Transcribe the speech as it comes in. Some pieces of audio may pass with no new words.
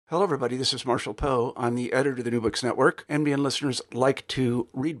Hello, everybody. This is Marshall Poe. I'm the editor of the New Books Network. NBN listeners like to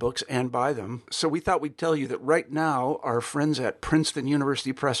read books and buy them. So we thought we'd tell you that right now, our friends at Princeton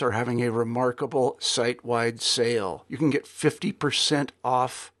University Press are having a remarkable site-wide sale. You can get 50%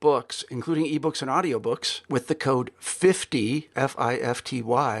 off books, including ebooks and audiobooks, with the code 50,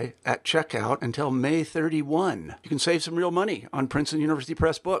 F-I-F-T-Y, at checkout until May 31. You can save some real money on Princeton University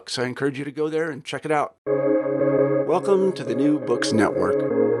Press books. I encourage you to go there and check it out. Welcome to the New Books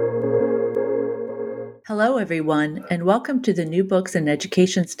Network. Hello, everyone, and welcome to the New Books in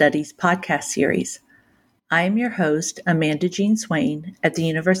Education Studies podcast series. I am your host, Amanda Jean Swain, at the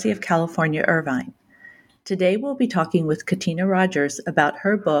University of California, Irvine. Today, we'll be talking with Katina Rogers about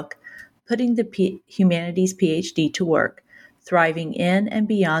her book, Putting the Humanities PhD to Work, Thriving in and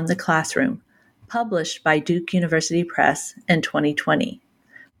Beyond the Classroom, published by Duke University Press in 2020.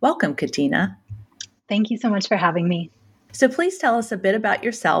 Welcome, Katina. Thank you so much for having me. So please tell us a bit about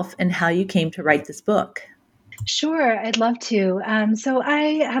yourself and how you came to write this book. Sure, I'd love to. So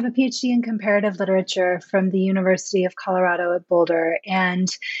I have a PhD in comparative literature from the University of Colorado at Boulder. And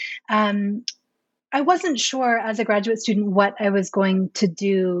I wasn't sure as a graduate student what I was going to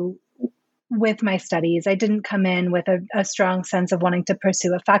do with my studies. I didn't come in with a strong sense of wanting to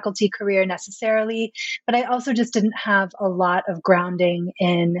pursue a faculty career necessarily, but I also just didn't have a lot of grounding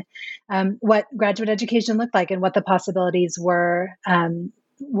in what graduate education looked like and what the possibilities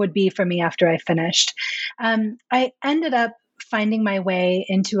would be for me after I finished. I ended up finding my way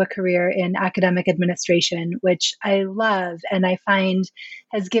into a career in academic administration, which I love and I find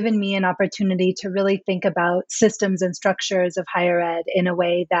has given me an opportunity to really think about systems and structures of higher ed in a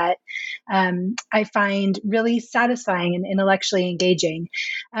way that I find really satisfying and intellectually engaging.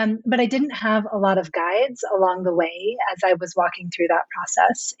 But I didn't have a lot of guides along the way as I was walking through that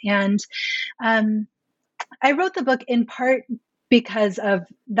process. And I wrote the book in part because of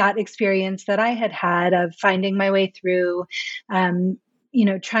that experience that I had had of finding my way through,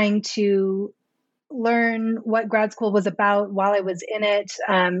 trying to learn what grad school was about while I was in it,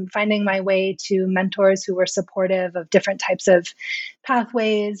 finding my way to mentors who were supportive of different types of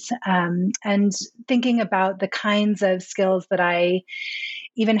pathways, and thinking about the kinds of skills that I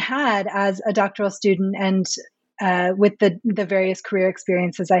even had as a doctoral student and with the various career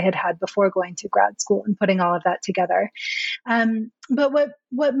experiences I had had before going to grad school and putting all of that together. But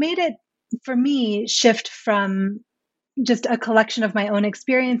what made it, for me, shift from just a collection of my own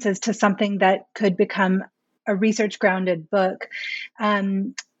experiences to something that could become a research-grounded book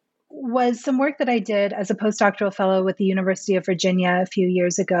was some work that I did as a postdoctoral fellow with the University of Virginia a few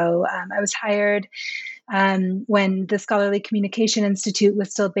years ago. I was hired when the Scholarly Communication Institute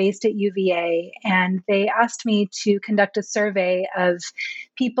was still based at UVA, and they asked me to conduct a survey of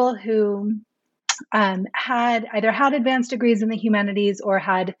people who had advanced degrees in the humanities or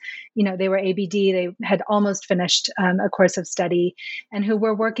they were ABD, they had almost finished a course of study, and who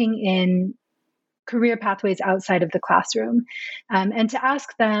were working in career pathways outside of the classroom, and to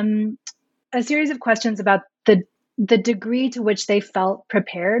ask them a series of questions about the degree to which they felt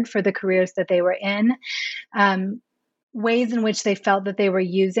prepared for the careers that they were in, ways in which they felt that they were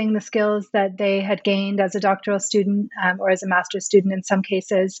using the skills that they had gained as a doctoral student or as a master's student in some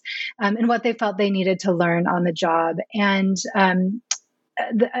cases, and what they felt they needed to learn on the job. And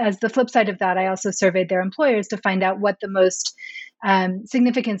as the flip side of that, I also surveyed their employers to find out what the most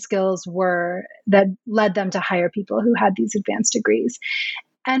significant skills were that led them to hire people who had these advanced degrees.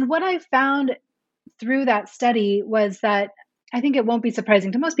 And what I found through that study was that, I think it won't be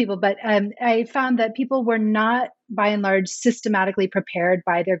surprising to most people, but I found that people were not, by and large, systematically prepared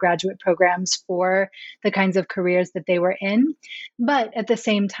by their graduate programs for the kinds of careers that they were in. But at the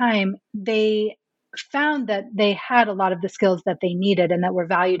same time, they found that they had a lot of the skills that they needed and that were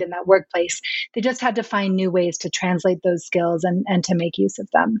valued in that workplace. They just had to find new ways to translate those skills and to make use of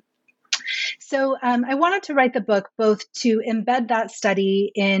them. So I wanted to write the book both to embed that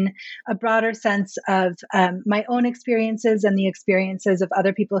study in a broader sense of my own experiences and the experiences of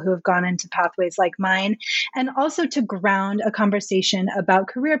other people who have gone into pathways like mine, and also to ground a conversation about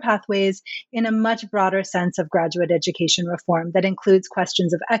career pathways in a much broader sense of graduate education reform that includes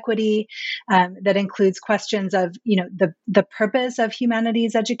questions of equity, that includes questions of the purpose of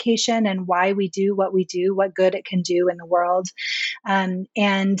humanities education and why we do, what good it can do in the world, and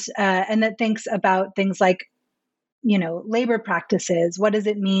that thinks about things like labor practices. What does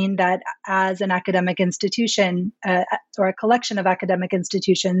it mean that as an academic institution or a collection of academic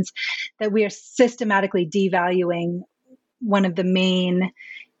institutions that we are systematically devaluing one of the main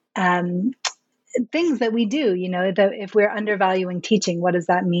things that we do? If we're undervaluing teaching, what does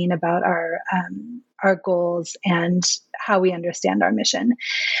that mean about our goals and how we understand our mission.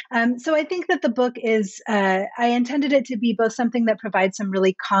 So I think that the book is, I intended it to be both something that provides some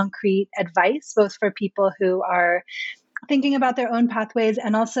really concrete advice, both for people who are thinking about their own pathways,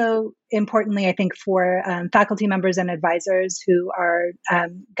 and also importantly, I think for faculty members and advisors who are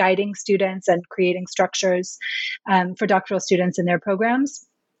guiding students and creating structures for doctoral students in their programs,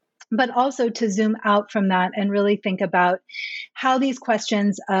 but also to zoom out from that and really think about how these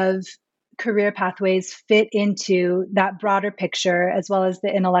questions of career pathways fit into that broader picture, as well as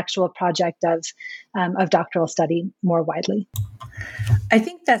the intellectual project of doctoral study more widely. I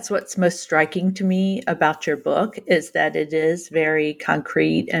think that's what's most striking to me about your book is that it is very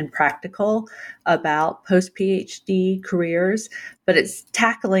concrete and practical about post-PhD careers, but it's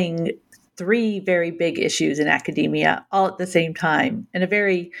tackling three very big issues in academia all at the same time in a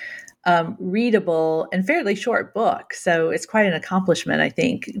very readable and fairly short book. So it's quite an accomplishment, I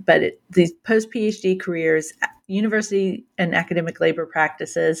think. But these post-PhD careers, university and academic labor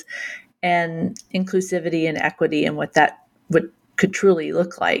practices, and inclusivity and equity, and what that could truly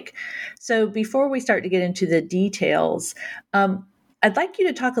look like. So before we start to get into the details, I'd like you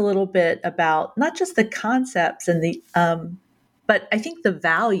to talk a little bit about not just the concepts and but I think the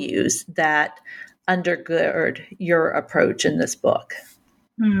values that undergird your approach in this book.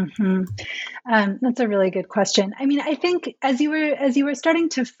 Mm-hmm. That's a really good question. I mean, I think as you were starting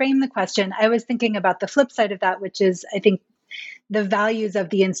to frame the question, I was thinking about the flip side of that, which is, I think, the values of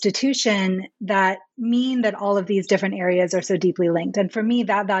the institution that mean that all of these different areas are so deeply linked. And for me,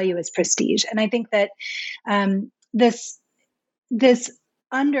 that value is prestige. And I think that this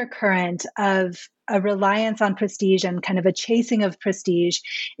undercurrent of a reliance on prestige and kind of a chasing of prestige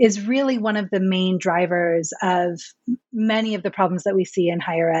is really one of the main drivers of many of the problems that we see in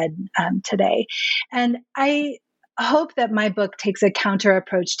higher ed today. And I hope that my book takes a counter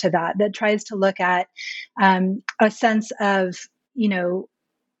approach to that tries to look at a sense of,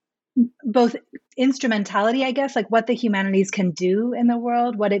 both instrumentality, I guess, like what the humanities can do in the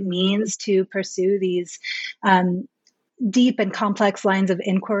world, what it means to pursue these deep and complex lines of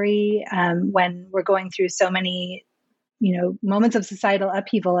inquiry when we're going through so many, moments of societal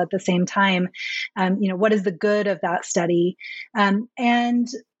upheaval at the same time. What is the good of that study? And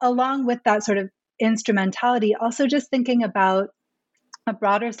along with that sort of instrumentality, also just thinking about a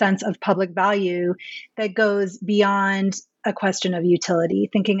broader sense of public value that goes beyond a question of utility,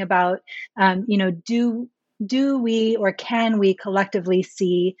 thinking about, do we or can we collectively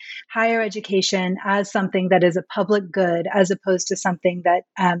see higher education as something that is a public good, as opposed to something that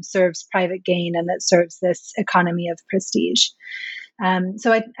serves private gain and that serves this economy of prestige?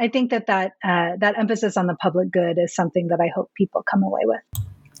 So I think that emphasis on the public good is something that I hope people come away with.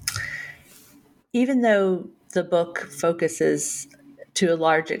 Even though the book focuses to a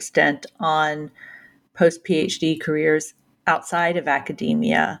large extent on post-PhD careers outside of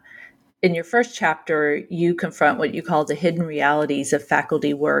academia, in your first chapter, you confront what you call the hidden realities of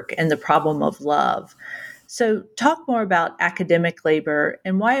faculty work and the problem of love. So talk more about academic labor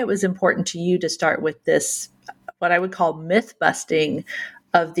and why it was important to you to start with this, what I would call myth busting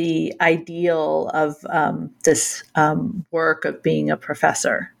of the ideal of this work of being a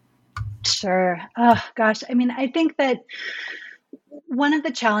professor. Sure. Oh, gosh. I mean, I think that one of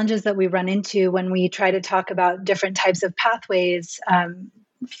the challenges that we run into when we try to talk about different types of pathways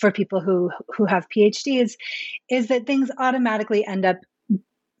for people who have PhDs is that things automatically end up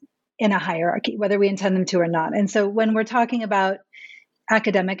in a hierarchy, whether we intend them to or not. And so when we're talking about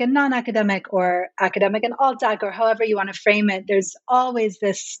academic and non-academic, or academic and alt-ac, or however you want to frame it, there's always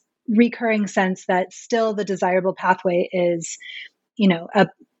this recurring sense that still the desirable pathway is, a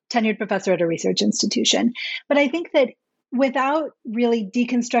tenured professor at a research institution. But I think that without really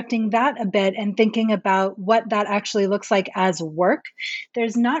deconstructing that a bit and thinking about what that actually looks like as work,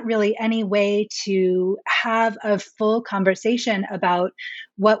 there's not really any way to have a full conversation about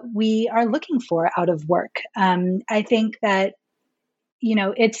what we are looking for out of work. I think that,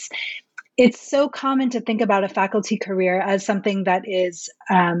 it's so common to think about a faculty career as something that is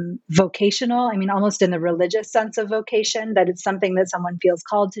vocational. I mean, almost in the religious sense of vocation, that it's something that someone feels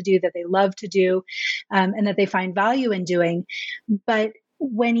called to do, that they love to do, and that they find value in doing. But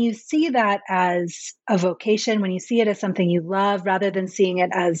when you see that as a vocation, when you see it as something you love, rather than seeing it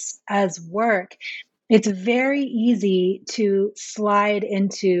as work, it's very easy to slide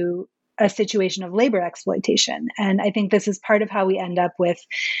into a situation of labor exploitation. And I think this is part of how we end up with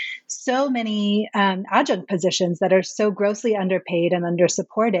so many adjunct positions that are so grossly underpaid and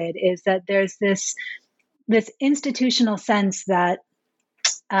undersupported, is that there's this institutional sense that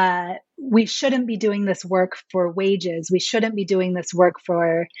we shouldn't be doing this work for wages. We shouldn't be doing this work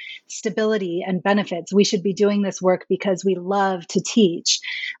for stability and benefits. We should be doing this work because we love to teach.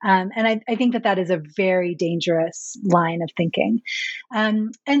 And I think that is a very dangerous line of thinking.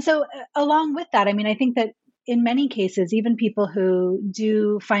 And so along with that, I mean, I think that in many cases, even people who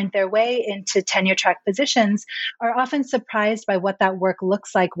do find their way into tenure track positions are often surprised by what that work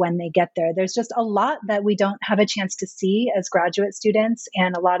looks like when they get there. There's just a lot that we don't have a chance to see as graduate students,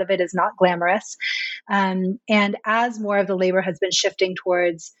 and a lot of it is not glamorous. And as more of the labor has been shifting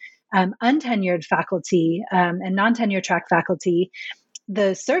towards untenured faculty and non-tenure track faculty,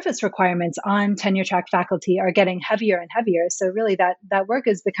 the service requirements on tenure track faculty are getting heavier and heavier. So really that work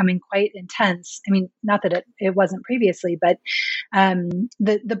is becoming quite intense. I mean, not that it wasn't previously, but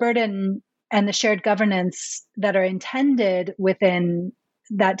the burden and the shared governance that are intended within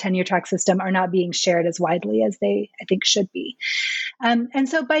that tenure track system are not being shared as widely as they, I think, should be. And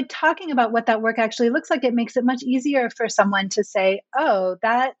so by talking about what that work actually looks like, it makes it much easier for someone to say, oh,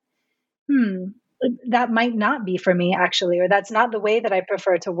 that might not be for me actually, or that's not the way that I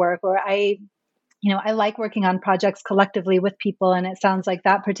prefer to work, or I like working on projects collectively with people, and it sounds like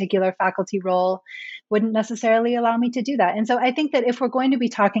that particular faculty role wouldn't necessarily allow me to do that. And so I think that if we're going to be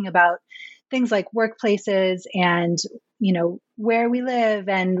talking about things like workplaces and, where we live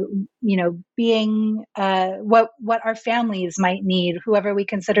and, being what our families might need, whoever we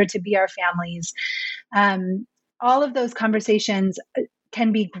consider to be our families, all of those conversations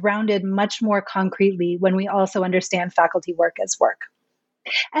can be grounded much more concretely when we also understand faculty work as work.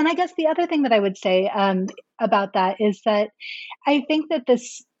 And I guess the other thing that I would say about that is that I think that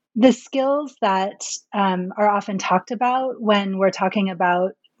the skills that are often talked about when we're talking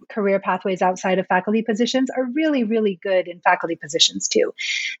about career pathways outside of faculty positions are really, really good in faculty positions too.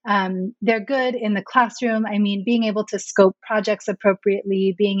 They're good in the classroom. I mean, being able to scope projects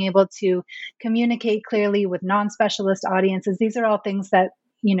appropriately, being able to communicate clearly with non-specialist audiences. These are all things that,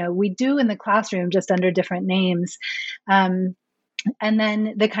 we do in the classroom just under different names. And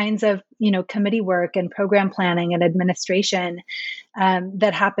then the kinds of, committee work and program planning and administration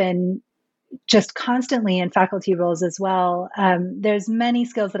that happen just constantly in faculty roles as well. There's many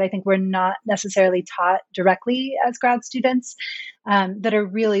skills that I think we're not necessarily taught directly as grad students that are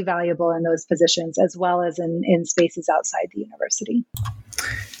really valuable in those positions, as well as in spaces outside the university.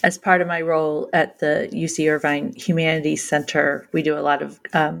 As part of my role at the UC Irvine Humanities Center, we do a lot of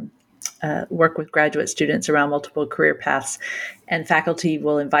work with graduate students around multiple career paths, and faculty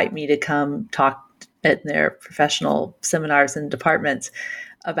will invite me to come talk at their professional seminars and departments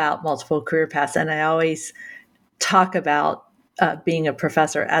about multiple career paths. And I always talk about being a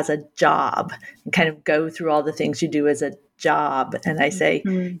professor as a job and kind of go through all the things you do as a job. And I say,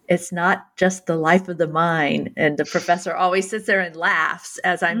 it's not just the life of the mind. And the professor always sits there and laughs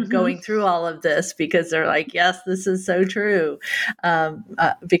as I'm going through all of this, because they're like, yes, this is so true.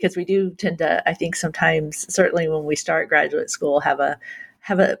 Because we do tend to, I think sometimes, certainly when we start graduate school, have a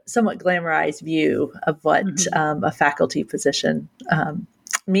somewhat glamorized view of what a faculty position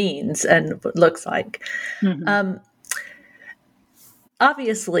means and looks like.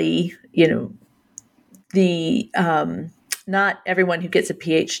 Obviously, the not everyone who gets a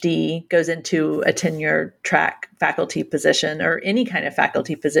PhD goes into a tenure track faculty position or any kind of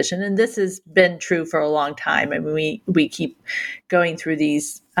faculty position, and this has been true for a long time. I mean, we keep going through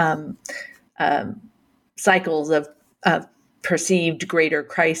these cycles of perceived greater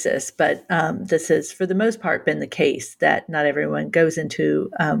crisis, but this has, for the most part, been the case that not everyone goes into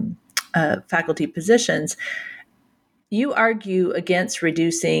faculty positions. You argue against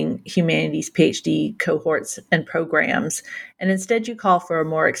reducing humanities PhD cohorts and programs, and instead you call for a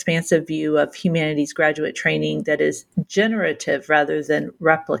more expansive view of humanities graduate training that is generative rather than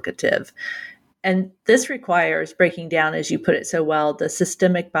replicative. And this requires breaking down, as you put it so well, the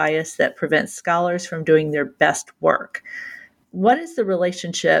systemic bias that prevents scholars from doing their best work. What is the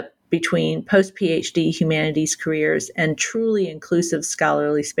relationship between post-PhD humanities careers and truly inclusive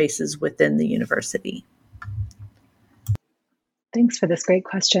scholarly spaces within the university? Thanks for this great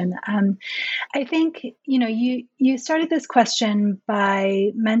question. I think, you started this question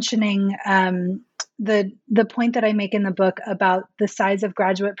by mentioning the point that I make in the book about the size of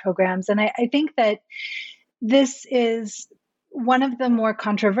graduate programs. And I think that this is one of the more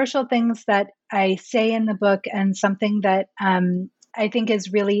controversial things that I say in the book, and something that I think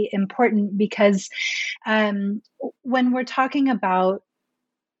is really important, because when we're talking about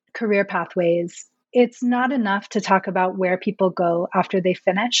career pathways, it's not enough to talk about where people go after they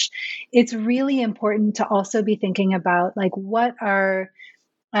finish. It's really important to also be thinking about, like, what are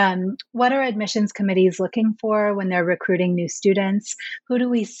What are admissions committees looking for when they're recruiting new students? Who do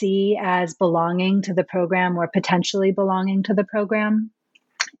we see as belonging to the program or potentially belonging to the program?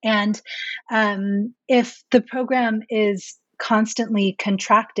 And if the program is constantly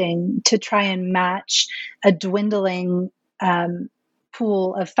contracting to try and match a dwindling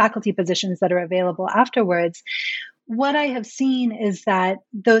pool of faculty positions that are available afterwards, what I have seen is that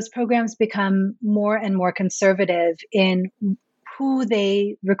those programs become more and more conservative in who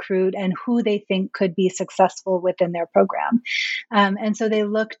they recruit and who they think could be successful within their program. And so they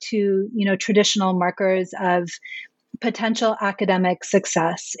look to, traditional markers of potential academic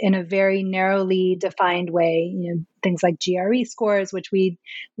success in a very narrowly defined way, things like GRE scores, which we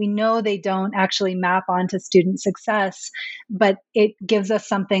know they don't actually map onto student success, but it gives us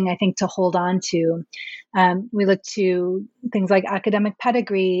something, I think, to hold on to. We look to things like academic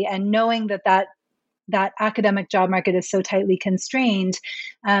pedigree, and knowing that academic job market is so tightly constrained.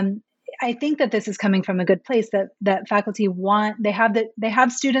 I think that this is coming from a good place, that faculty they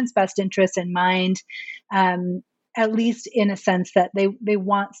have students' best interests in mind, at least in a sense that they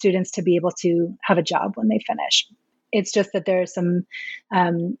want students to be able to have a job when they finish. It's just that there's some,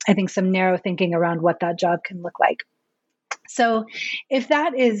 I think, some narrow thinking around what that job can look like. So if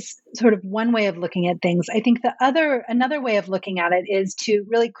that is sort of one way of looking at things, I think another way of looking at it is to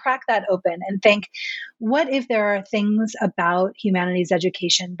really crack that open and think, what if there are things about humanities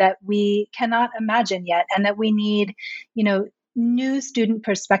education that we cannot imagine yet, and that we need, new student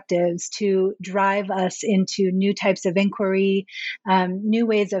perspectives to drive us into new types of inquiry, new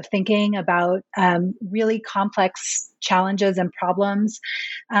ways of thinking about really complex challenges and problems,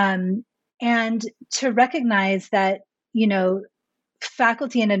 and to recognize that,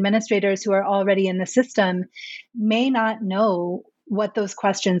 faculty and administrators who are already in the system may not know what those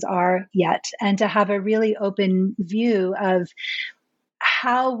questions are yet, and to have a really open view of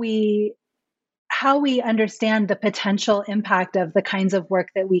how we understand the potential impact of the kinds of work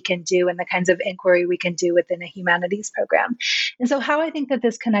that we can do and the kinds of inquiry we can do within a humanities program. And so how I think that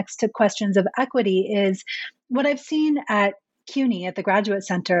this connects to questions of equity is what I've seen at CUNY, at the Graduate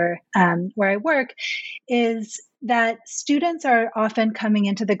Center where I work, is that students are often coming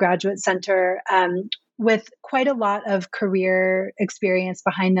into the Graduate Center with quite a lot of career experience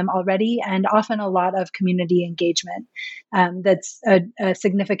behind them already, and often a lot of community engagement. That's a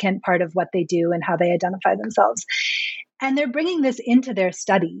significant part of what they do and how they identify themselves. And they're bringing this into their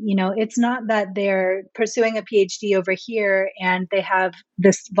study. It's not that they're pursuing a PhD over here and they have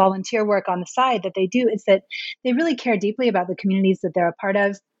this volunteer work on the side that they do. It's that they really care deeply about the communities that they're a part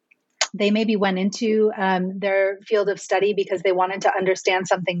of. They maybe went into their field of study because they wanted to understand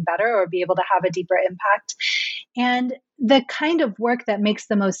something better or be able to have a deeper impact. And the kind of work that makes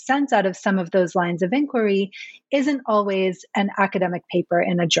the most sense out of some of those lines of inquiry isn't always an academic paper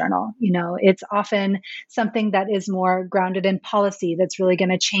in a journal. It's often something that is more grounded in policy, that's really going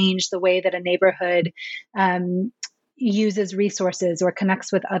to change the way that a neighborhood uses resources or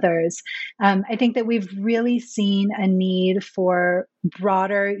connects with others. I think that we've really seen a need for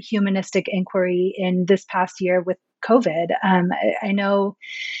broader humanistic inquiry in this past year with COVID. I know,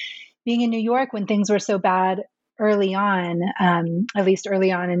 being in New York when things were so bad early on, at least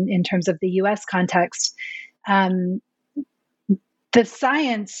early on in terms of the US context, the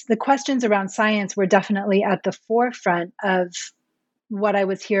questions around science were definitely at the forefront of what I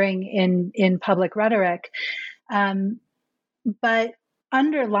was hearing in public rhetoric. But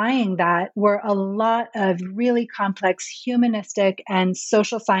underlying that were a lot of really complex humanistic and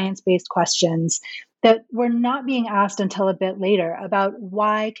social science-based questions that were not being asked until a bit later, about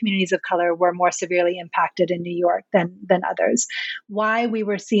why communities of color were more severely impacted in New York than others, why we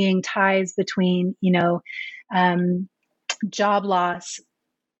were seeing ties between, job loss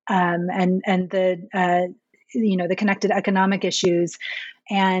and the connected economic issues,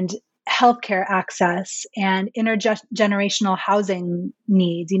 and healthcare access and intergenerational housing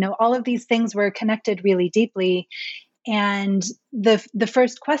needs. All of these things were connected really deeply. And the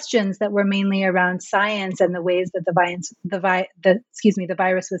first questions that were mainly around science and the ways that the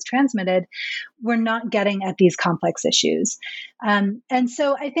virus was transmitted were not getting at these complex issues. And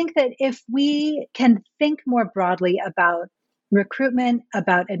so I think that if we can think more broadly about recruitment,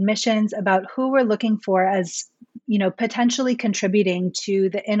 about admissions, about who we're looking for as potentially contributing to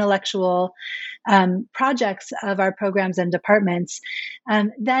the intellectual projects of our programs and departments,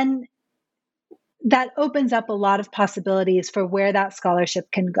 then that opens up a lot of possibilities for where that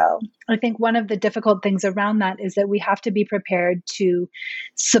scholarship can go. I think one of the difficult things around that is that we have to be prepared to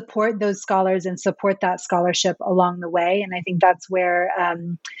support those scholars and support that scholarship along the way. And I think that's where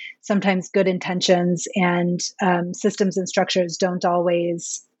sometimes good intentions and systems and structures don't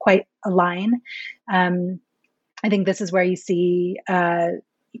always quite align. I think this is where you see,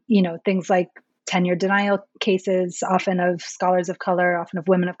 things like tenure denial cases, often of scholars of color, often of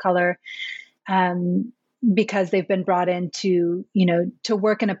women of color, because they've been brought in to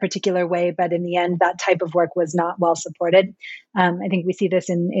work in a particular way, but in the end, that type of work was not well supported. I think we see this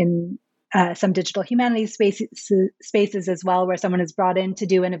in some digital humanities spaces as well, where someone is brought in to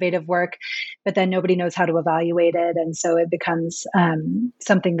do innovative work, but then nobody knows how to evaluate it. And so it becomes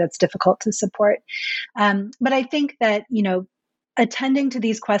something that's difficult to support. But I think that, attending to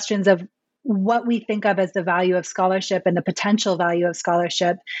these questions of what we think of as the value of scholarship and the potential value of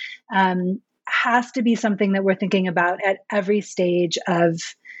scholarship has to be something that we're thinking about at every stage of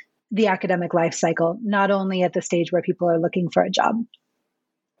the academic life cycle, not only at the stage where people are looking for a job.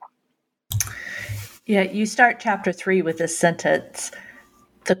 Yeah, you start chapter 3 with this sentence.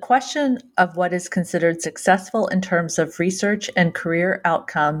 The question of what is considered successful in terms of research and career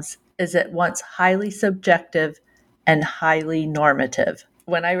outcomes is at once highly subjective and highly normative.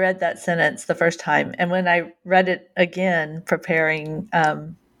 When I read that sentence the first time, and when I read it again, preparing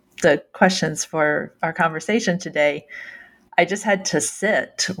the questions for our conversation today, I just had to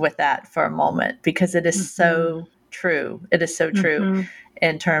sit with that for a moment, because it is so true. It is so true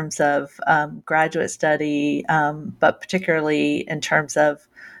in terms of graduate study, but particularly in terms of,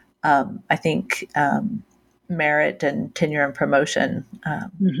 I think, merit and tenure and promotion.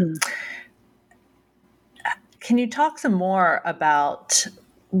 Can you talk some more about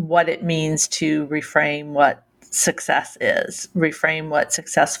what it means to reframe what success is, reframe what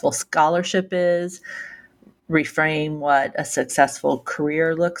successful scholarship is, reframe what a successful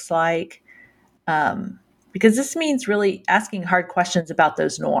career looks like? Because this means really asking hard questions about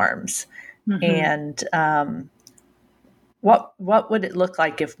those norms. And what would it look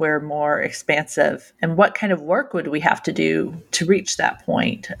like if we're more expansive? And what kind of work would we have to do to reach that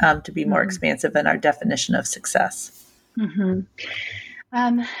point, to be more expansive in our definition of success?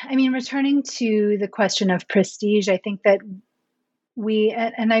 Returning to the question of prestige, I think that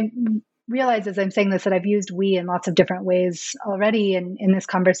and I realize as I'm saying this that I've used we in lots of different ways already in this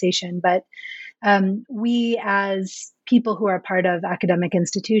conversation, but we as people who are part of academic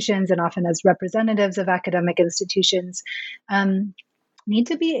institutions and often as representatives of academic institutions need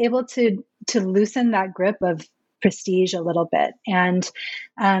to be able to loosen that grip of prestige a little bit, and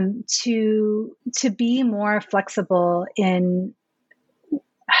to be more flexible in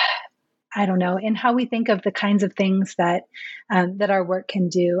in how we think of the kinds of things that our work can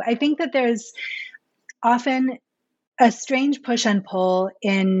do. I think that there's often a strange push and pull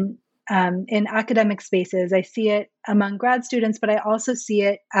in academic spaces. I see it among grad students, but I also see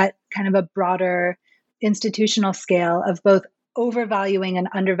it at kind of a broader institutional scale of both overvaluing and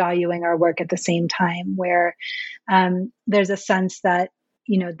undervaluing our work at the same time, where there's a sense that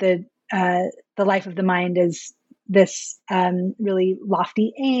the life of the mind is this really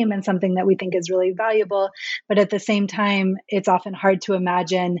lofty aim and something that we think is really valuable, but at the same time, it's often hard to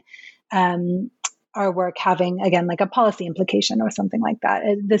imagine our work having, again, like a policy implication or something like that.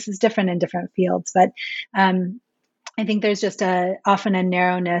 This is different in different fields, but I think there's just often a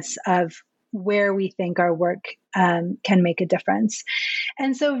narrowness of where we think our work can make a difference.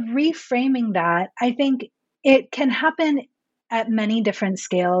 And so reframing that, I think it can happen at many different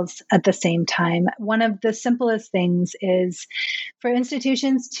scales at the same time. One of the simplest things is for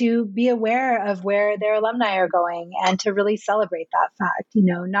institutions to be aware of where their alumni are going and to really celebrate that fact,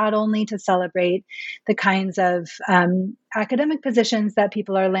 not only to celebrate the kinds of academic positions that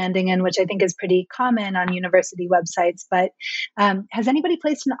people are landing in, which I think is pretty common on university websites, but has anybody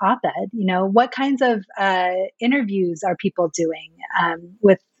placed an op-ed? What kinds of interviews are people doing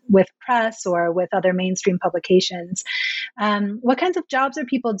with press or with other mainstream publications? What kinds of jobs are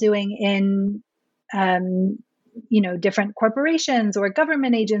people doing in, different corporations or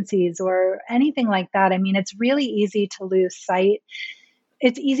government agencies or anything like that? It's really easy to lose sight.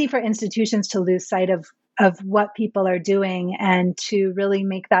 It's easy for institutions to lose sight of what people are doing and to really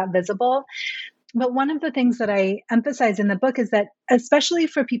make that visible. But one of the things that I emphasize in the book is that, especially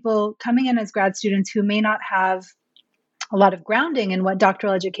for people coming in as grad students who may not have a lot of grounding in what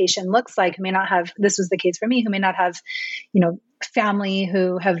doctoral education looks like, who may not have, this was the case for me, who may not have, family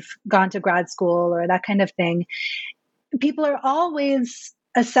who have gone to grad school or that kind of thing. People are always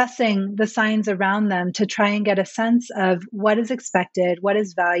assessing the signs around them to try and get a sense of what is expected, what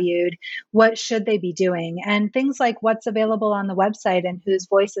is valued, what should they be doing, and things like what's available on the website and whose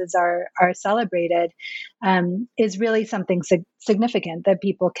voices are celebrated is really something significant that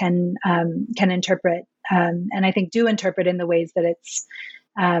people can interpret, and I think do interpret in the ways that it's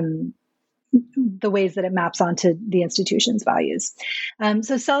the ways that it maps onto the institution's values.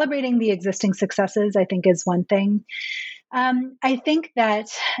 So celebrating the existing successes, I think, is one thing. I think that,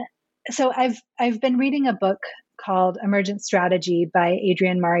 so I've been reading a book called Emergent Strategy by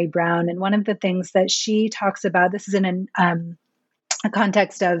Adrienne Maree Brown. And one of the things that she talks about, this is in a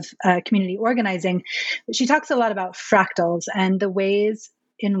context of community organizing, but she talks a lot about fractals and the ways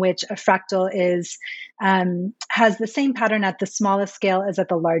in which a fractal is has the same pattern at the smallest scale as at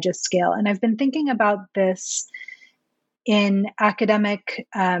the largest scale. And I've been thinking about this in academic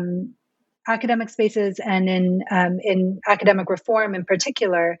spaces and in academic reform in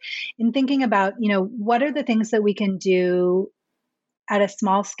particular, in thinking about, what are the things that we can do at a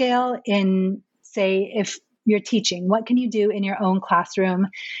small scale in, say, if you're teaching, what can you do in your own classroom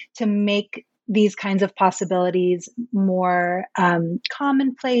to make these kinds of possibilities more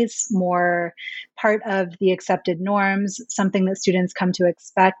commonplace, more part of the accepted norms, something that students come to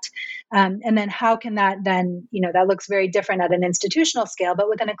expect. And then how can that then, that looks very different at an institutional scale, but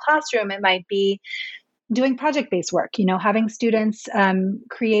within a classroom, it might be doing project-based work, having students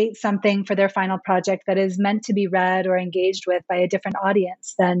create something for their final project that is meant to be read or engaged with by a different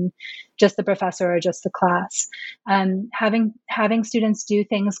audience than just the professor or just the class. Having students do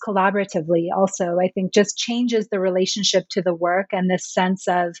things collaboratively also, I think, just changes the relationship to the work and this sense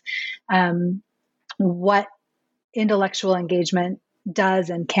of what intellectual engagement does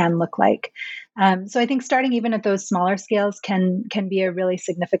and can look like. So I think starting even at those smaller scales can be a really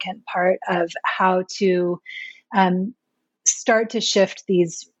significant part of how to start to shift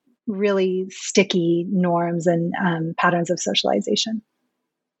these really sticky norms and patterns of socialization.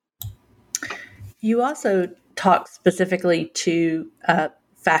 You also talk specifically to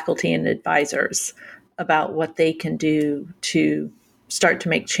faculty and advisors about what they can do to start to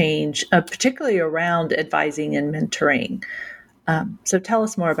make change, particularly around advising and mentoring. So tell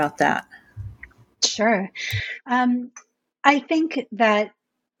us more about that. Sure. I think that,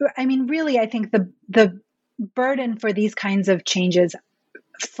 really, I think the burden for these kinds of changes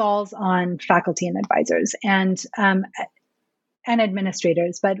falls on faculty and advisors and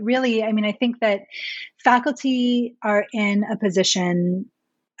administrators. But really, I think that faculty are in a position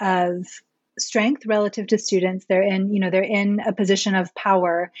of strength relative to students. They're in a position of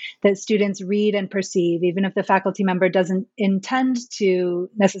power that students read and perceive, even if the faculty member doesn't intend to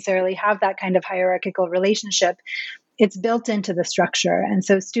necessarily have that kind of hierarchical relationship. It's built into the structure. And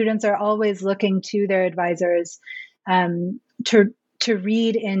so students are always looking to their advisors to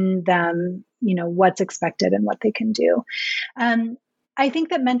read in them, what's expected and what they can do. I think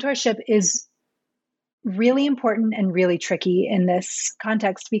that mentorship is really important and really tricky in this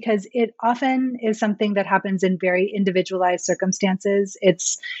context because it often is something that happens in very individualized circumstances.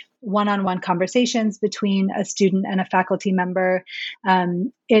 It's one-on-one conversations between a student and a faculty member.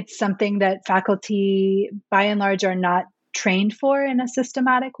 It's something that faculty, by and large, are not trained for in a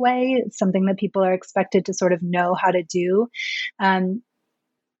systematic way. It's something that people are expected to sort of know how to do.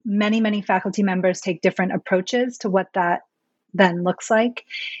 Many faculty members take different approaches to what that then looks like.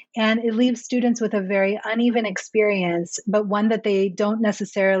 And it leaves students with a very uneven experience, but one that they don't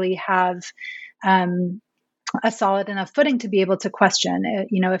necessarily have a solid enough footing to be able to question.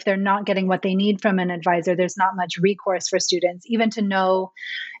 If they're not getting what they need from an advisor, there's not much recourse for students, even to know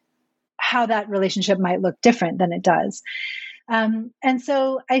how that relationship might look different than it does. And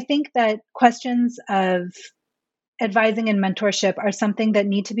so I think that questions of advising and mentorship are something that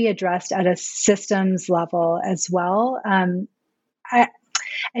need to be addressed at a systems level as well.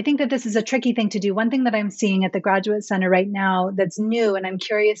 I think that this is a tricky thing to do. One thing that I'm seeing at the Graduate Center right now that's new, and I'm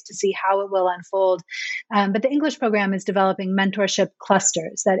curious to see how it will unfold, but the English program is developing mentorship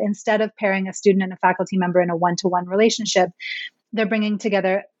clusters that instead of pairing a student and a faculty member in a one-to-one relationship, they're bringing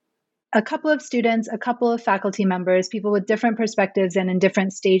together a couple of students, a couple of faculty members, people with different perspectives and in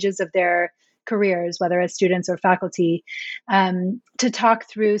different stages of their careers, whether as students or faculty, to talk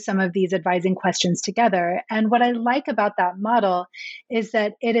through some of these advising questions together. And what I like about that model is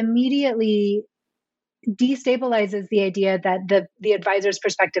that it immediately destabilizes the idea that the advisor's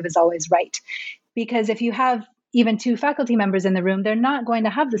perspective is always right. Because if you have even two faculty members in the room, they're not going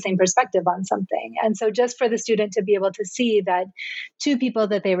to have the same perspective on something. And so just for the student to be able to see that two people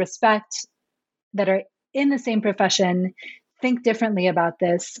that they respect, that are in the same profession, think differently about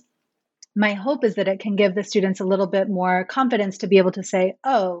this, my hope is that it can give the students a little bit more confidence to be able to say,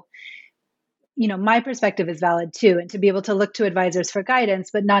 oh, my perspective is valid too, and to be able to look to advisors for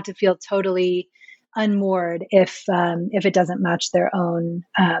guidance, but not to feel totally unmoored if it doesn't match their own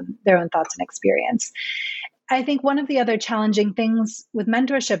thoughts and experience. I think one of the other challenging things with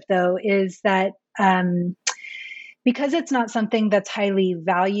mentorship, though, is that because it's not something that's highly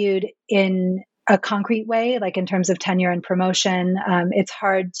valued in a concrete way, like in terms of tenure and promotion, it's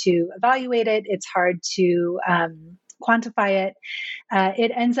hard to evaluate it. It's hard to quantify it.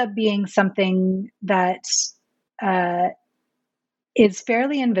 It ends up being something that is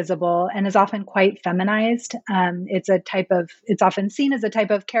fairly invisible and is often quite feminized. It's often seen as a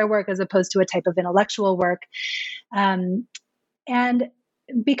type of care work as opposed to a type of intellectual work. And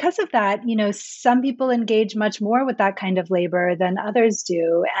because of that, some people engage much more with that kind of labor than others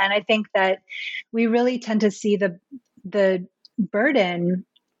do. And I think that we really tend to see the burden,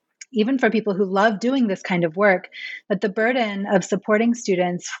 even for people who love doing this kind of work, but the burden of supporting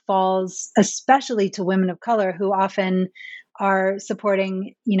students falls especially to women of color who often are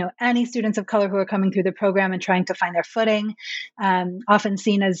supporting, any students of color who are coming through the program and trying to find their footing, often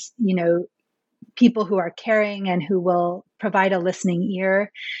seen as, people who are caring and who will provide a listening ear.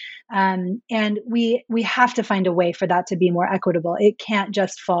 And we have to find a way for that to be more equitable. It can't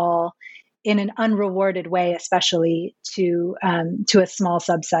just fall in an unrewarded way, especially to a small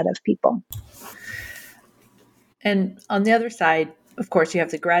subset of people. And on the other side, of course, you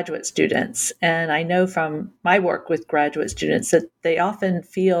have the graduate students. And I know from my work with graduate students that they often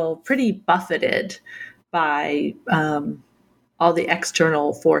feel pretty buffeted by all the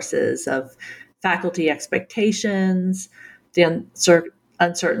external forces of faculty expectations, the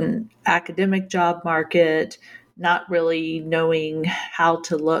uncertain academic job market, not really knowing how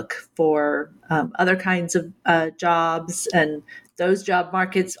to look for other kinds of jobs, and those job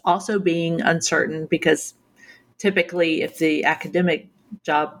markets also being uncertain because typically if the academic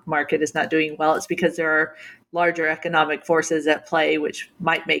job market is not doing well, it's because there are larger economic forces at play, which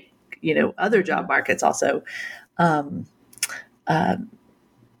might make, other job markets also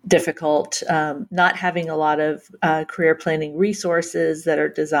difficult. Not having a lot of career planning resources that are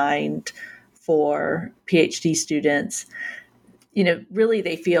designed for PhD students, really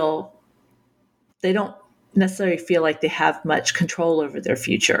they don't necessarily feel like they have much control over their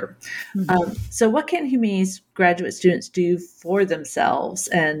future. Mm-hmm. So what can humanities graduate students do for themselves,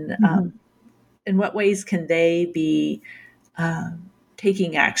 and in what ways can they be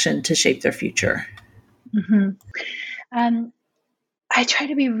taking action to shape their future? Mm-hmm. I try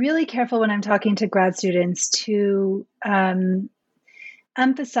to be really careful when I'm talking to grad students to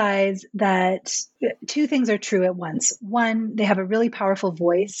emphasize that two things are true at once. One, they have a really powerful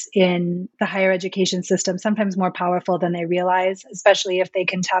voice in the higher education system, sometimes more powerful than they realize, especially if they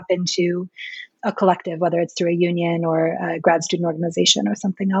can tap into a collective, whether it's through a union or a grad student organization or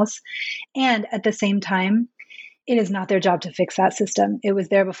something else. And at the same time, it is not their job to fix that system. It was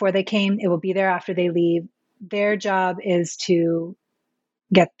there before they came. It will be there after they leave. Their job is to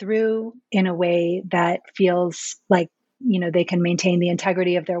get through in a way that feels like they can maintain the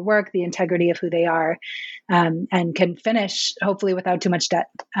integrity of their work, the integrity of who they are, and can finish hopefully without too much debt.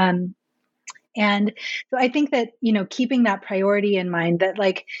 And so I think that, keeping that priority in mind, that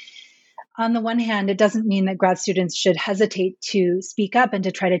on the one hand, it doesn't mean that grad students should hesitate to speak up and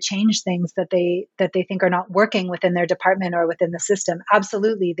to try to change things that they think are not working within their department or within the system.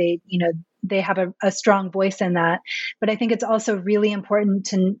 Absolutely, they have a strong voice in that. But I think it's also really important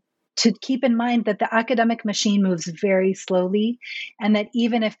to keep in mind that the academic machine moves very slowly, and that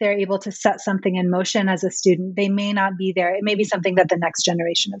even if they're able to set something in motion as a student, they may not be there. It may be something that the next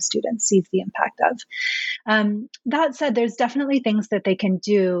generation of students sees the impact of. That said, there's definitely things that they can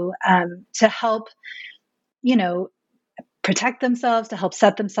do to help, protect themselves, to help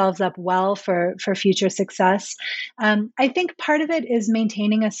set themselves up well for future success. I think part of it is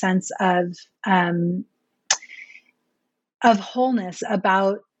maintaining a sense of wholeness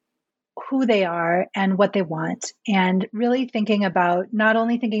about who they are and what they want, and really not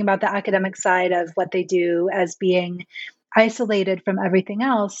only thinking about the academic side of what they do as being isolated from everything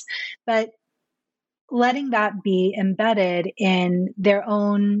else, but letting that be embedded in their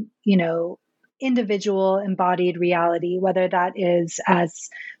own, individual embodied reality, whether that is as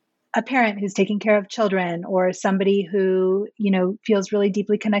a parent who's taking care of children, or somebody who, feels really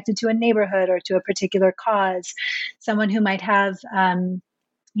deeply connected to a neighborhood or to a particular cause, someone who might have,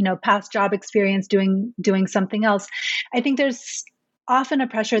 past job experience doing something else. I think there's often a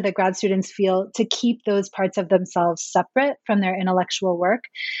pressure that grad students feel to keep those parts of themselves separate from their intellectual work.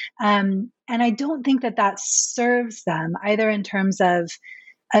 And I don't think that serves them either in terms of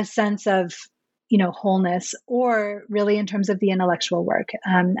a sense of, wholeness, or really in terms of the intellectual work.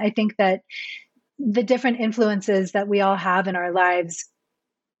 I think that the different influences that we all have in our lives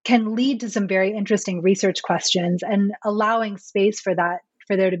can lead to some very interesting research questions, and allowing space for that,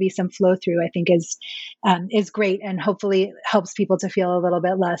 for there to be some flow through, I think is great, and hopefully helps people to feel a little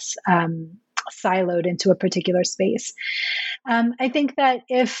bit less siloed into a particular space. I think that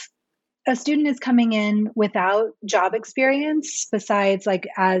if a student is coming in without job experience, besides like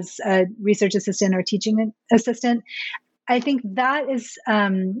as a research assistant or teaching assistant, I think that is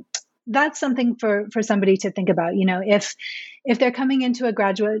that's something for somebody to think about. If they're coming into a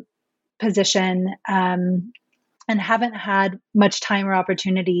graduate position and haven't had much time or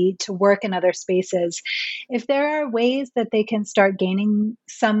opportunity to work in other spaces, if there are ways that they can start gaining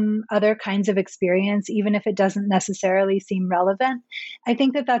some other kinds of experience, even if it doesn't necessarily seem relevant, I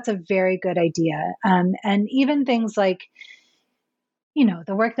think that that's a very good idea. And even things like,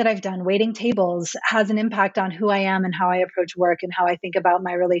 the work that I've done, waiting tables, has an impact on who I am and how I approach work and how I think about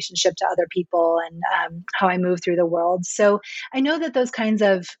my relationship to other people, and how I move through the world. So I know that those kinds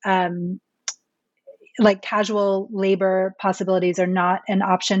of like casual labor possibilities are not an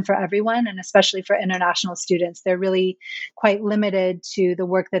option for everyone, and especially for international students. They're really quite limited to the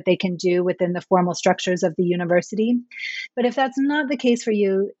work that they can do within the formal structures of the university. But if that's not the case for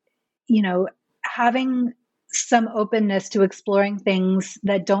you, having some openness to exploring things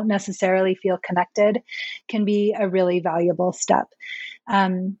that don't necessarily feel connected can be a really valuable step.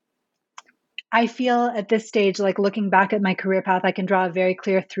 I feel at this stage, like looking back at my career path, I can draw a very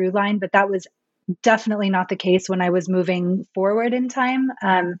clear through line, but that was definitely not the case when I was moving forward in time.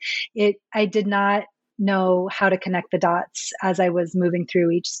 I did not know how to connect the dots as I was moving through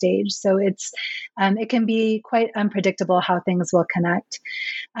each stage. So it can be quite unpredictable how things will connect.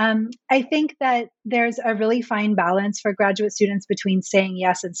 I think that there's a really fine balance for graduate students between saying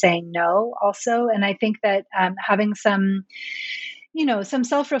yes and saying no also. And I think that having some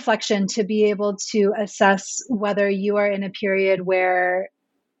self-reflection to be able to assess whether you are in a period where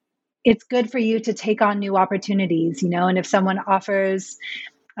it's good for you to take on new opportunities, and if someone offers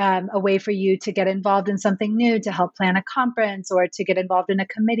a way for you to get involved in something new, to help plan a conference or to get involved in a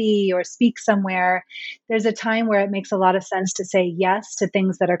committee or speak somewhere, there's a time where it makes a lot of sense to say yes to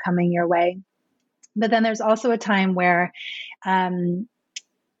things that are coming your way. But then there's also a time where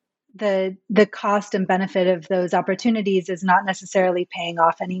the cost and benefit of those opportunities is not necessarily paying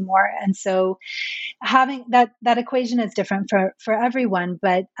off anymore. And so having that equation is different for everyone,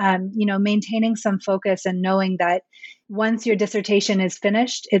 but maintaining some focus and knowing that once your dissertation is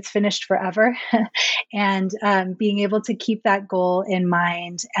finished, it's finished forever, and being able to keep that goal in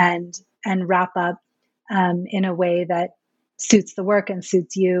mind and wrap up in a way that suits the work and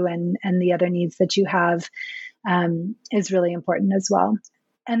suits you and the other needs that you have is really important as well.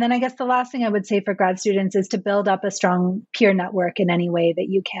 And then I guess the last thing I would say for grad students is to build up a strong peer network in any way that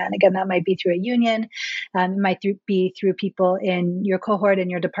you can. Again, that might be through a union, it might be through people in your cohort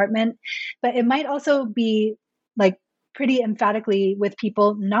in your department, but it might also be like pretty emphatically with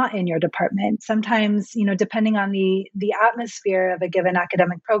people not in your department. Sometimes, depending on the atmosphere of a given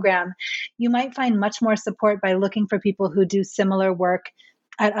academic program, you might find much more support by looking for people who do similar work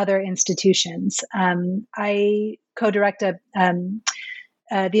at other institutions. I co-direct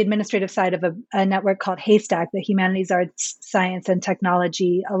the administrative side of a network called Haystack, the Humanities, Arts, Science, and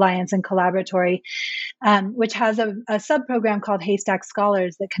Technology Alliance and Collaboratory, which has a sub-program called Haystack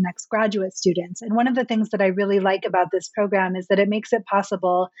Scholars that connects graduate students. And one of the things that I really like about this program is that it makes it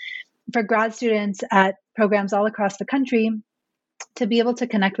possible for grad students at programs all across the country to be able to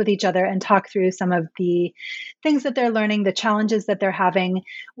connect with each other and talk through some of the things that they're learning, the challenges that they're having,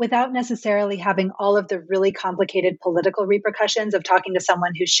 without necessarily having all of the really complicated political repercussions of talking to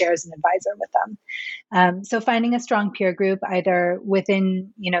someone who shares an advisor with them. So finding a strong peer group, either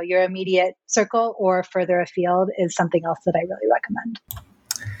within your immediate circle or further afield, is something else that I really recommend.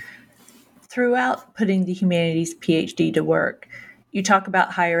 Throughout putting the humanities PhD to work, you talk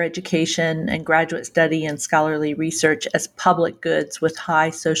about higher education and graduate study and scholarly research as public goods with high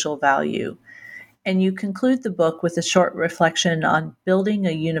social value. And you conclude the book with a short reflection on building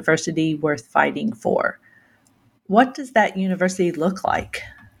a university worth fighting for. What does that university look like?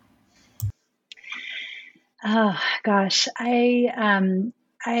 Oh, gosh. I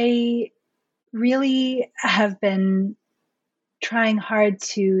really have been trying hard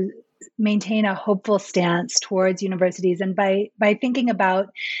to maintain a hopeful stance towards universities. And by thinking about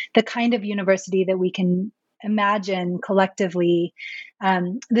the kind of university that we can imagine collectively,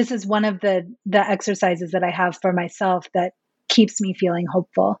 this is one of the exercises that I have for myself that keeps me feeling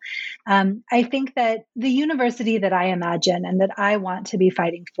hopeful. I think that the university that I imagine and that I want to be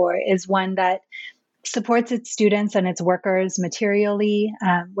fighting for is one that supports its students and its workers materially,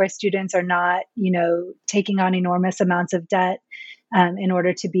 where students are not, taking on enormous amounts of debt in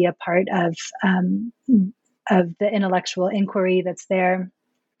order to be a part of the intellectual inquiry that's there.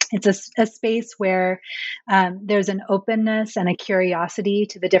 It's a space where there's an openness and a curiosity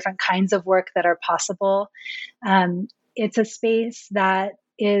to the different kinds of work that are possible. It's a space that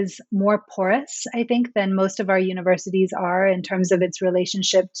is more porous, I think, than most of our universities are in terms of its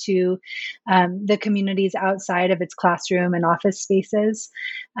relationship to the communities outside of its classroom and office spaces.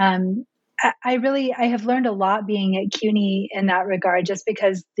 I have learned a lot being at CUNY in that regard, just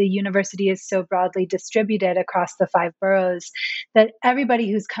because the university is so broadly distributed across the 5 boroughs that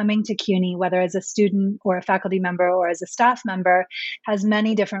everybody who's coming to CUNY, whether as a student or a faculty member or as a staff member, has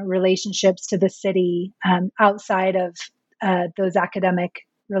many different relationships to the city outside of those academic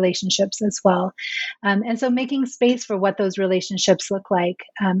relationships as well. And so making space for what those relationships look like,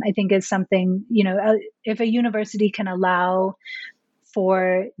 I think is something, if a university can allow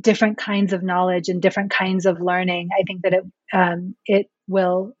for different kinds of knowledge and different kinds of learning, I think that it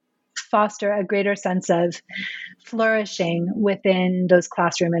will foster a greater sense of flourishing within those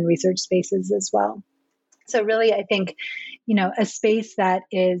classroom and research spaces as well. So really, I think, a space that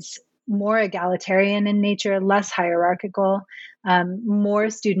is more egalitarian in nature, less hierarchical, more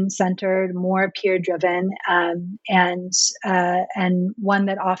student-centered, more peer-driven, and one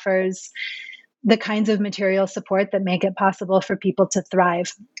that offers the kinds of material support that make it possible for people to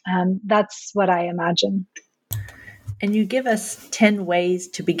thrive. That's what I imagine. And you give us 10 ways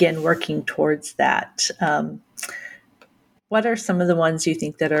to begin working towards that. What are some of the ones you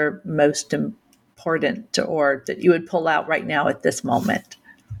think that are most important or that you would pull out right now at this moment?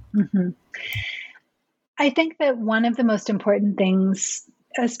 Mm-hmm. I think that one of the most important things,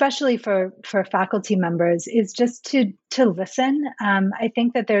 especially for faculty members, is just to listen. I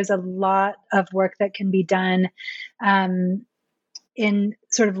think that there's a lot of work that can be done in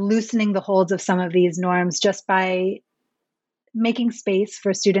sort of loosening the holds of some of these norms just by making space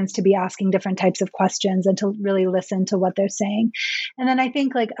for students to be asking different types of questions and to really listen to what they're saying. And then I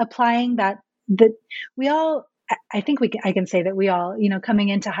think applying that we all, I think I can say that we all, coming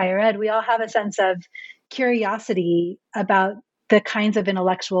into higher ed, we all have a sense of curiosity about the kinds of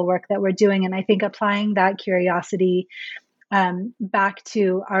intellectual work that we're doing. And I think applying that curiosity back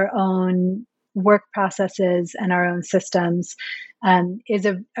to our own work processes and our own systems is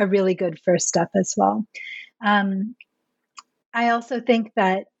a really good first step as well. I also think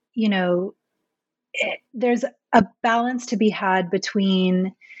that, there's a balance to be had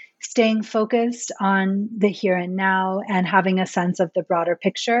between staying focused on the here and now and having a sense of the broader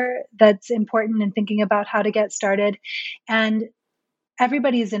picture that's important in thinking about how to get started. And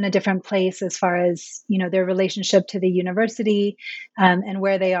everybody's in a different place as far as, their relationship to the university and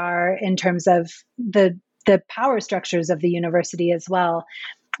where they are in terms of the power structures of the university as well.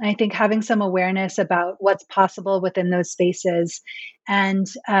 I think having some awareness about what's possible within those spaces and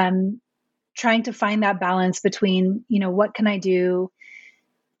trying to find that balance between, what can I do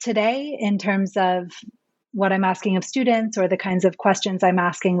today in terms of what I'm asking of students or the kinds of questions I'm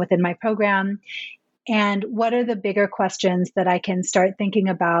asking within my program, and what are the bigger questions that I can start thinking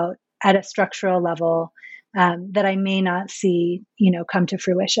about at a structural level that I may not see, come to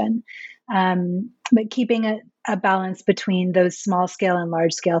fruition. But keeping a balance between those small scale and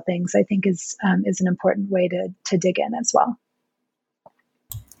large scale things, I think is an important way to dig in as well.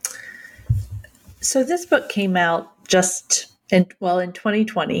 So this book came out just in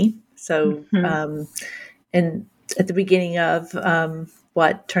 2020. So, and at the beginning of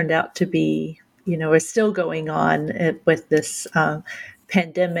what turned out to be, is still going on with this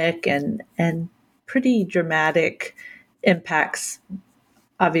pandemic and pretty dramatic impacts,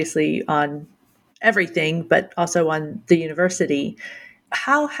 obviously on everything, but also on the university.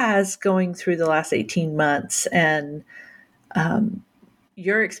 How has going through the last 18 months and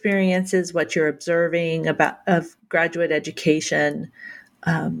your experiences, what you're observing of graduate education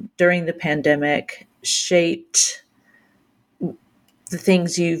during the pandemic shaped the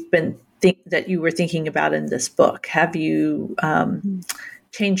things that you were thinking about in this book? Have you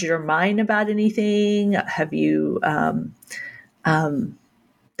changed your mind about anything? Have you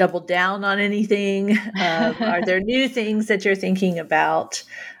doubled down on anything? Are there new things that you're thinking about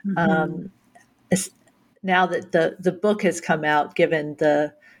now that the book has come out, given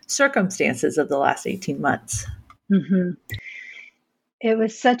the circumstances of the last 18 months? Mm-hmm. It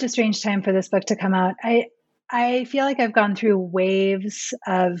was such a strange time for this book to come out. I feel like I've gone through waves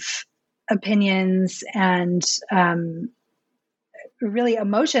of opinions and really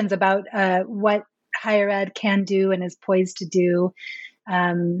emotions about what higher ed can do and is poised to do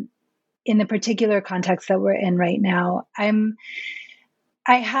in the particular context that we're in right now.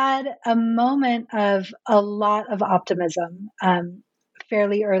 I had a moment of a lot of optimism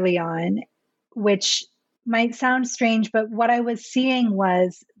fairly early on, which might sound strange, but what I was seeing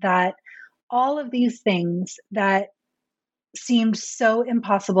was that all of these things that seemed so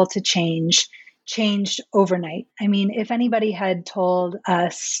impossible to change changed overnight. I mean, if anybody had told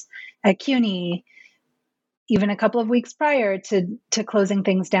us at CUNY, even a couple of weeks prior to closing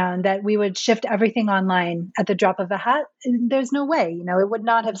things down, that we would shift everything online at the drop of a hat, there's no way, it would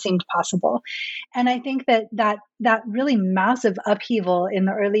not have seemed possible. And I think that really massive upheaval in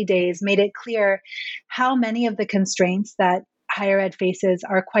the early days made it clear how many of the constraints that higher ed faces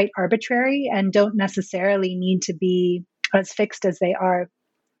are quite arbitrary and don't necessarily need to be as fixed as they are.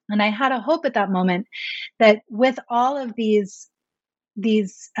 And I had a hope at that moment that with all of these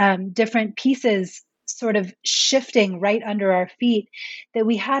different pieces sort of shifting right under our feet, that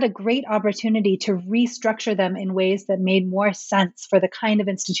we had a great opportunity to restructure them in ways that made more sense for the kind of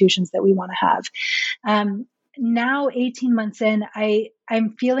institutions that we want to have. Now, 18 months in,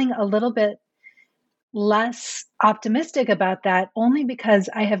 I'm feeling a little bit less optimistic about that, only because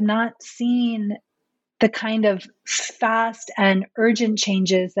I have not seen the kind of fast and urgent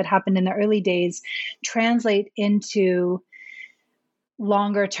changes that happened in the early days translate into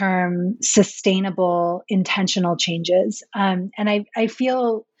longer term, sustainable, intentional changes. And I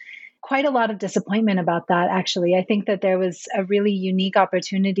feel quite a lot of disappointment about that, actually. I think that there was a really unique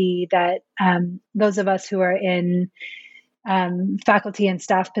opportunity that those of us who are in faculty and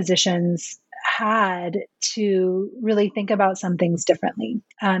staff positions had to really think about some things differently.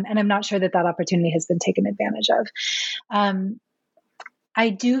 And I'm not sure that opportunity has been taken advantage of. I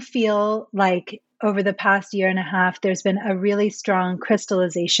do feel like over the past year and a half, there's been a really strong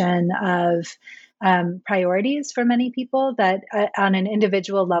crystallization of priorities for many people that on an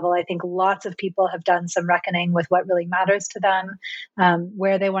individual level, I think lots of people have done some reckoning with what really matters to them,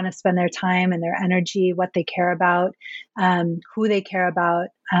 where they want to spend their time and their energy, what they care about, who they care about.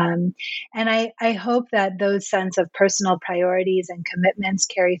 And I hope that those sense of personal priorities and commitments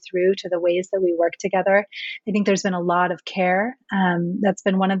carry through to the ways that we work together. I think there's been a lot of care. That's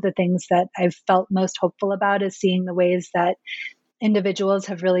been one of the things that I've felt most hopeful about, is seeing the ways that individuals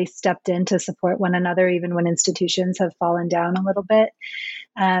have really stepped in to support one another, even when institutions have fallen down a little bit.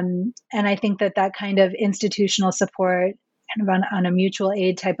 And I think that kind of institutional support, kind of on a mutual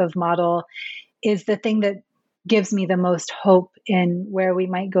aid type of model, is the thing that gives me the most hope in where we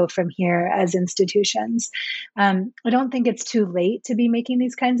might go from here as institutions. I don't think it's too late to be making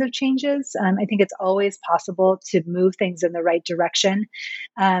these kinds of changes. I think it's always possible to move things in the right direction.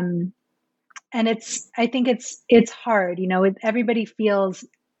 And I think it's hard, everybody feels,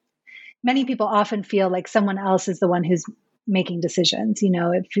 many people often feel like someone else is the one who's making decisions.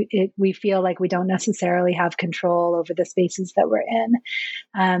 We feel like we don't necessarily have control over the spaces that we're in.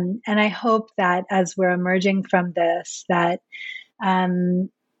 And I hope that as we're emerging from this, that,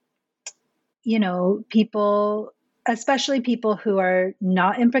 people, especially people who are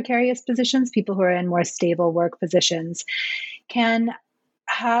not in precarious positions, people who are in more stable work positions, can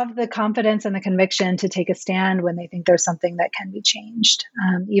have the confidence and the conviction to take a stand when they think there's something that can be changed,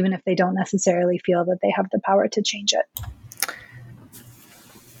 even if they don't necessarily feel that they have the power to change it.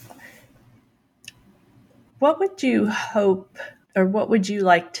 What would you hope, or what would you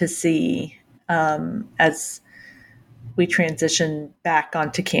like to see as we transition back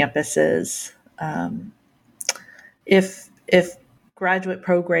onto campuses? If graduate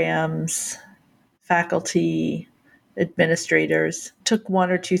programs, faculty, administrators took one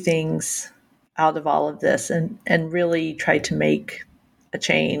or two things out of all of this and really tried to make a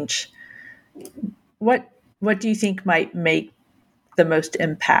change, what do you think might make the most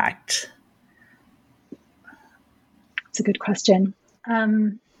impact? It's a good question.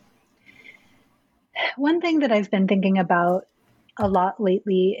 One thing that I've been thinking about a lot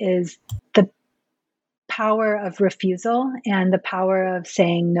lately is the power of refusal and the power of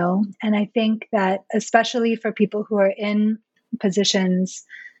saying no. And I think that especially for people who are in positions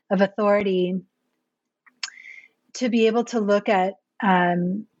of authority, to be able to look at,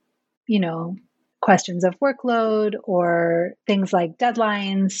 questions of workload or things like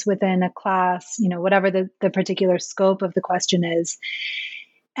deadlines within a class, whatever the particular scope of the question is,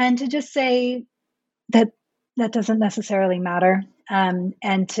 and to just say that doesn't necessarily matter,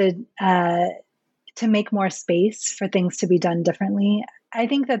 and to make more space for things to be done differently. I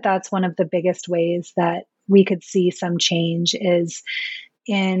think that that's one of the biggest ways that we could see some change, is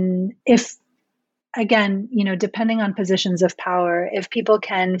if again, depending on positions of power, if people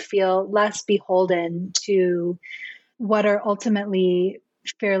can feel less beholden to what are ultimately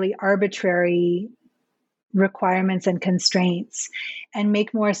fairly arbitrary requirements and constraints, and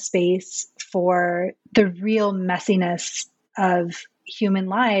make more space for the real messiness of human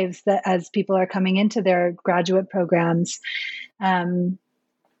lives that as people are coming into their graduate programs,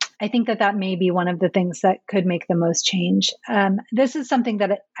 I think that may be one of the things that could make the most change. This is something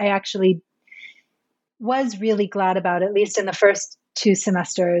that I actually was really glad about, at least in the first 2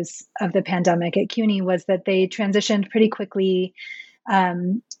 semesters of the pandemic at CUNY, was that they transitioned pretty quickly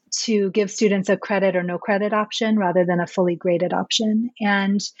to give students a credit or no credit option rather than a fully graded option.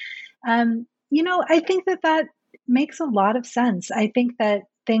 And, I think that makes a lot of sense. I think that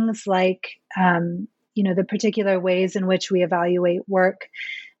things like, the particular ways in which we evaluate work,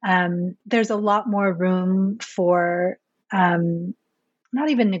 there's a lot more room for not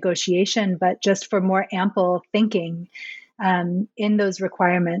even negotiation, but just for more ample thinking in those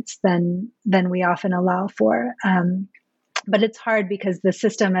requirements than we often allow for. But it's hard because the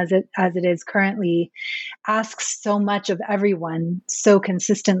system as it is currently asks so much of everyone so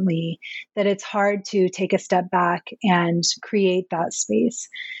consistently that it's hard to take a step back and create that space.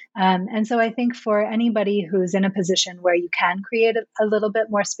 And so I think for anybody who's in a position where you can create a little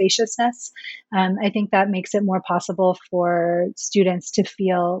bit more spaciousness, I think that makes it more possible for students to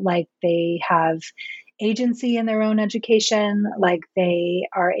feel like they have agency in their own education, like they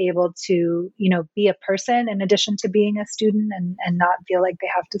are able to, be a person in addition to being a student, and not feel like they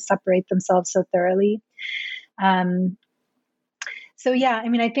have to separate themselves so thoroughly. So yeah,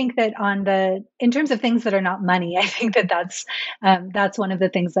 I think that in terms of things that are not money, I think that's one of the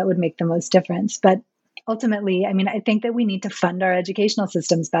things that would make the most difference. But ultimately, I think that we need to fund our educational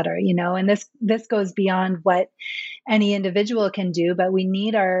systems better, and this goes beyond what any individual can do, but we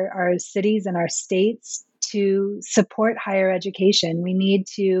need our cities and our states to support higher education. We need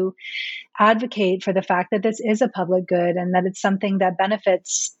to advocate for the fact that this is a public good and that it's something that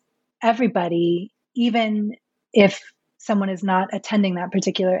benefits everybody, even if someone is not attending that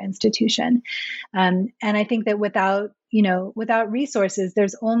particular institution. And I think that without resources,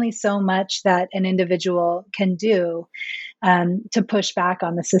 there's only so much that an individual can do to push back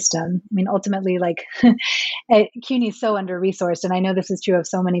on the system. Ultimately, CUNY is so under-resourced, and I know this is true of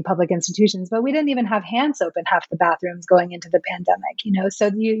so many public institutions, but we didn't even have hand soap in half the bathrooms going into the pandemic,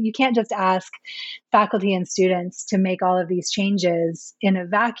 so you can't just ask faculty and students to make all of these changes in a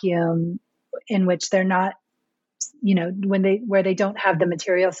vacuum in which they're not, where they don't have the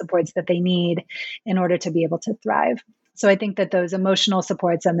material supports that they need in order to be able to thrive. So I think that those emotional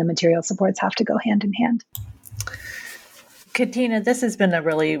supports and the material supports have to go hand in hand. Katina, this has been a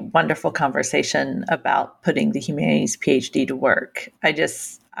really wonderful conversation about putting the humanities PhD to work.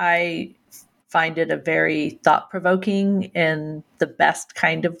 I find it a very thought-provoking in the best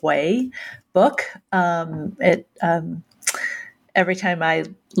kind of way book. Every time I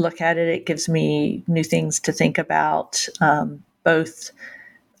look at it, it gives me new things to think about, both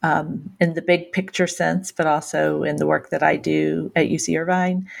in the big picture sense, but also in the work that I do at UC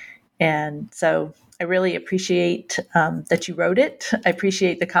Irvine. And so I really appreciate that you wrote it. I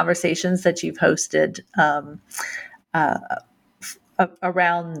appreciate the conversations that you've hosted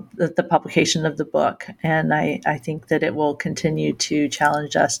around the publication of the book. And I think that it will continue to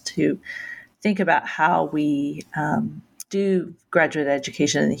challenge us to think about how we do graduate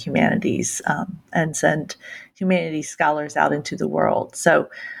education in the humanities and send humanities scholars out into the world. So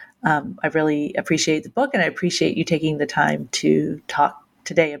I really appreciate the book, and I appreciate you taking the time to talk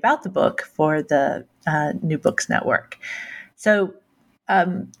today about the book for the New Books Network. So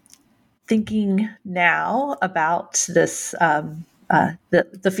thinking now about this,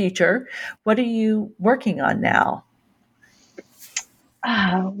 the future, what are you working on now?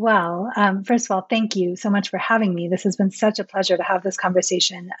 First of all, thank you so much for having me. This has been such a pleasure to have this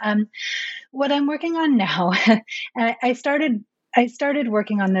conversation. What I'm working on now, I started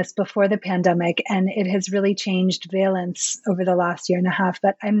working on this before the pandemic, and it has really changed valence over the last year and a half.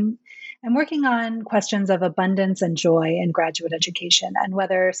 But I'm working on questions of abundance and joy in graduate education and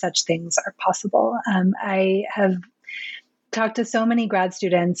whether such things are possible. I have talked to so many grad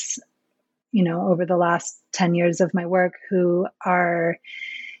students over the last 10 years of my work who are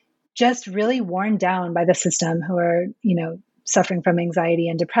just really worn down by the system, who are, suffering from anxiety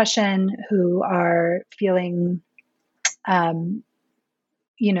and depression, who are feeling,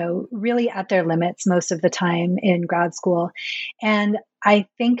 really at their limits most of the time in grad school. And I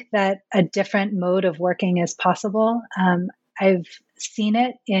think that a different mode of working is possible. I've seen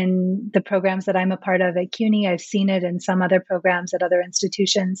it in the programs that I'm a part of at CUNY. I've seen it in some other programs at other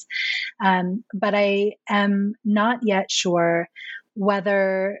institutions. But I am not yet sure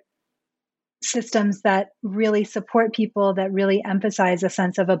whether systems that really support people, that really emphasize a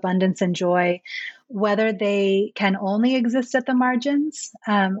sense of abundance and joy, whether they can only exist at the margins,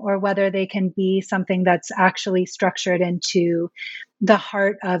 or whether they can be something that's actually structured into the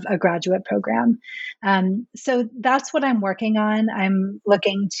heart of a graduate program. So that's what I'm working on. I'm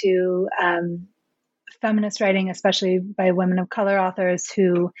looking to feminist writing, especially by women of color authors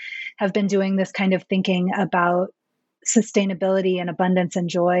who have been doing this kind of thinking about sustainability and abundance and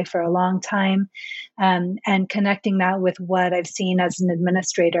joy for a long time, and connecting that with what I've seen as an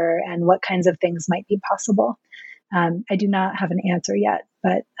administrator and what kinds of things might be possible. I do not have an answer yet,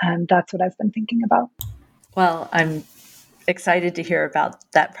 but that's what I've been thinking about. Well, I'm excited to hear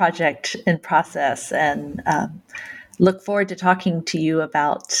about that project in process, and look forward to talking to you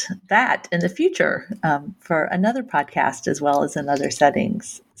about that in the future for another podcast as well as in other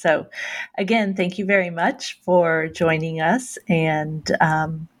settings. So again, thank you very much for joining us. And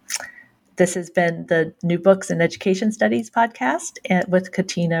this has been the New Books in Education Studies podcast with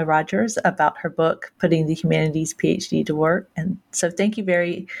Katina Rogers about her book, Putting the Humanities PhD to Work. And so thank you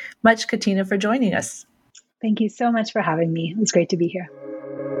very much, Katina, for joining us. Thank you so much for having me. It was great to be here.